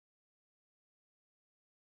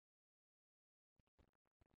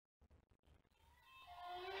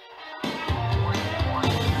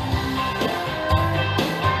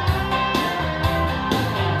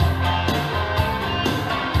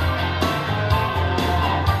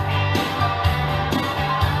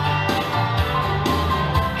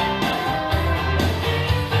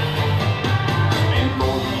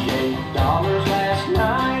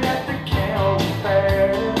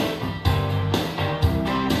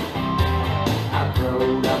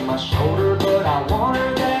shoulder, but I want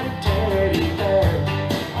her that teddy bear.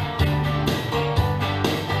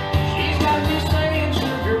 She's got me saying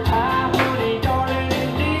sugar pie, honey, darling,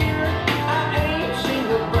 and dear. I ain't seen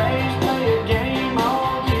the Braves play a game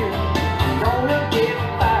all year. I'm gonna get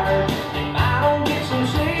fired if I don't get some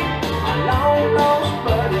sleep. My long lost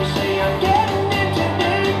buddies say I'm getting in too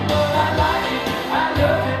deep, but I like it, I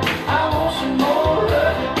love it, I want some more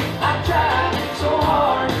of it. I tried so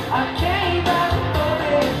hard, I can't back above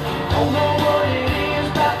it. Don't know what it is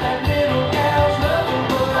about that little gal's loving,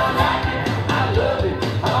 but I like it, I love it,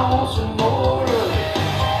 I want some more of it.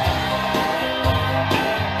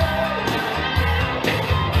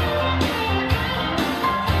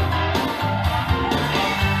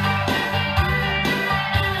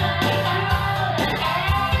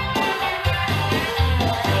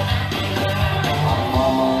 My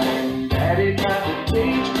mama and daddy tried to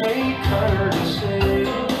teach me courtesy,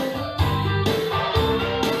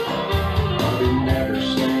 but it never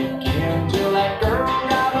sank in till that girl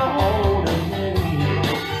got a hold of me.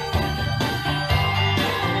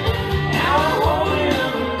 Now I'm holding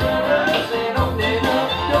umbrellas and opening up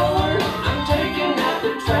doors. I'm taking out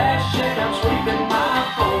the trash and I'm sweeping my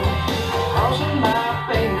floor. I'm crossing my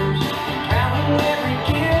fingers, counting every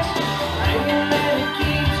kiss, praying that it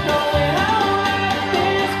keeps going on like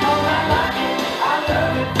this. 'Cause I like it, I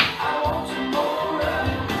love it, I want some more of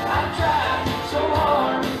it. I tried so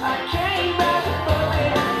hard, I can't back above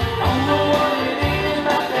it. Don't know what it is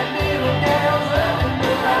about that little gal's loving,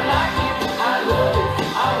 but I like it, I love it,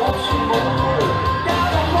 I want some more of it.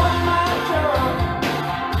 Gotta run my truck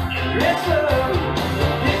and dress up,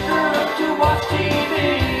 pick her up to watch TV.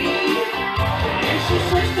 And she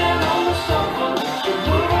sits down on the sofa, she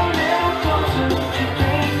move a little closer, she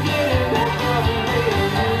can't get enough of me.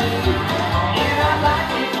 And I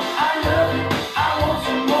like it, I love it, I want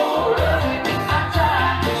some more of it. I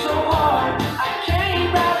tried so hard, I can't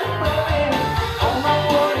back above it. Don't know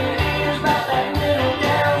what it is about that little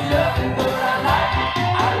gal's loving, but I like it,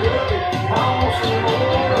 I love it, I want some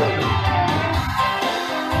more of it.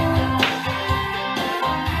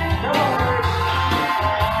 Come on, Rick.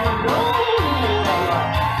 You know I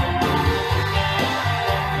like it.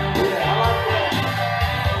 Yeah, I like that.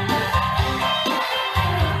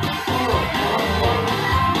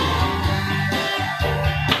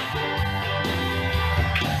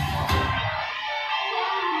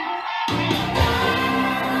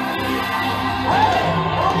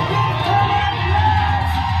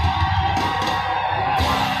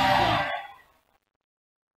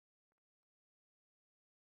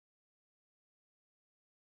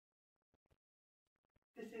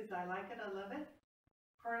 This is I Like It, I Love It,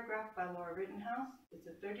 choreographed by Rittenhouse. It's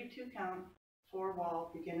a 32 count,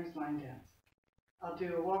 4-wall beginner's line dance. I'll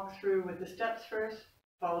do a walkthrough with the steps first,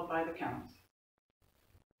 followed by the counts.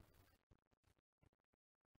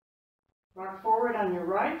 Rock forward on your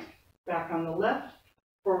right, back on the left,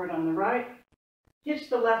 forward on the right, hitch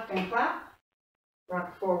the left and clap,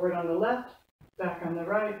 rock forward on the left, back on the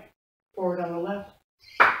right, forward on the left,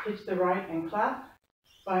 hitch the right and clap,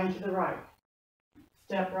 bind to the right.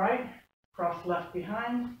 Step right, cross left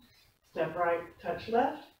behind, step right, touch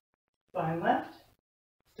left, bind left,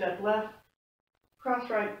 step left, cross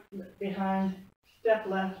right behind, step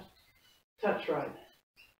left, touch right.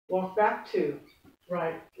 Walk back to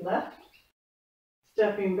right, left,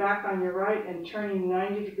 stepping back on your right and turning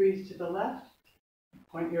 90 degrees to the left,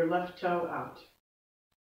 point your left toe out.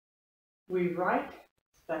 Weave right,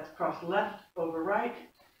 that's cross left over right,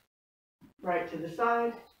 right to the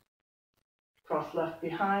side, cross left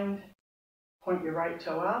behind, point your right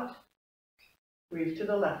toe out, weave to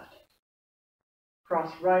the left.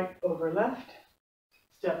 Cross right over left,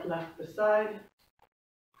 step left beside,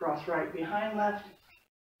 cross right behind left,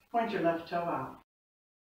 point your left toe out.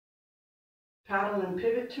 Paddle and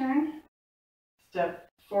pivot turn, step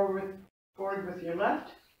forward with your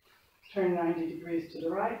left, turn 90 degrees to the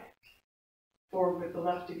right, forward with the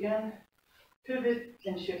left again, pivot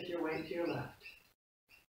and shift your weight to your left.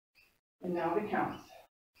 And now the counts.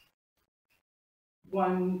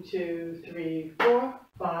 1, 2, 3, 4,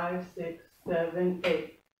 5, 6, 7,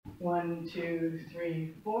 8. 1, 2,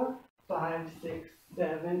 3, 4, 5, 6,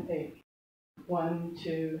 7, 8. 1,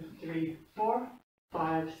 2, 3, 4,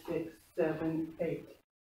 5, 6, 7, 8.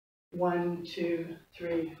 1, 2,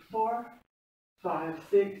 3, 4, 5,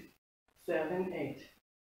 6, 7, 8.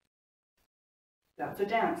 That's a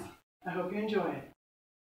dance. I hope you enjoy it.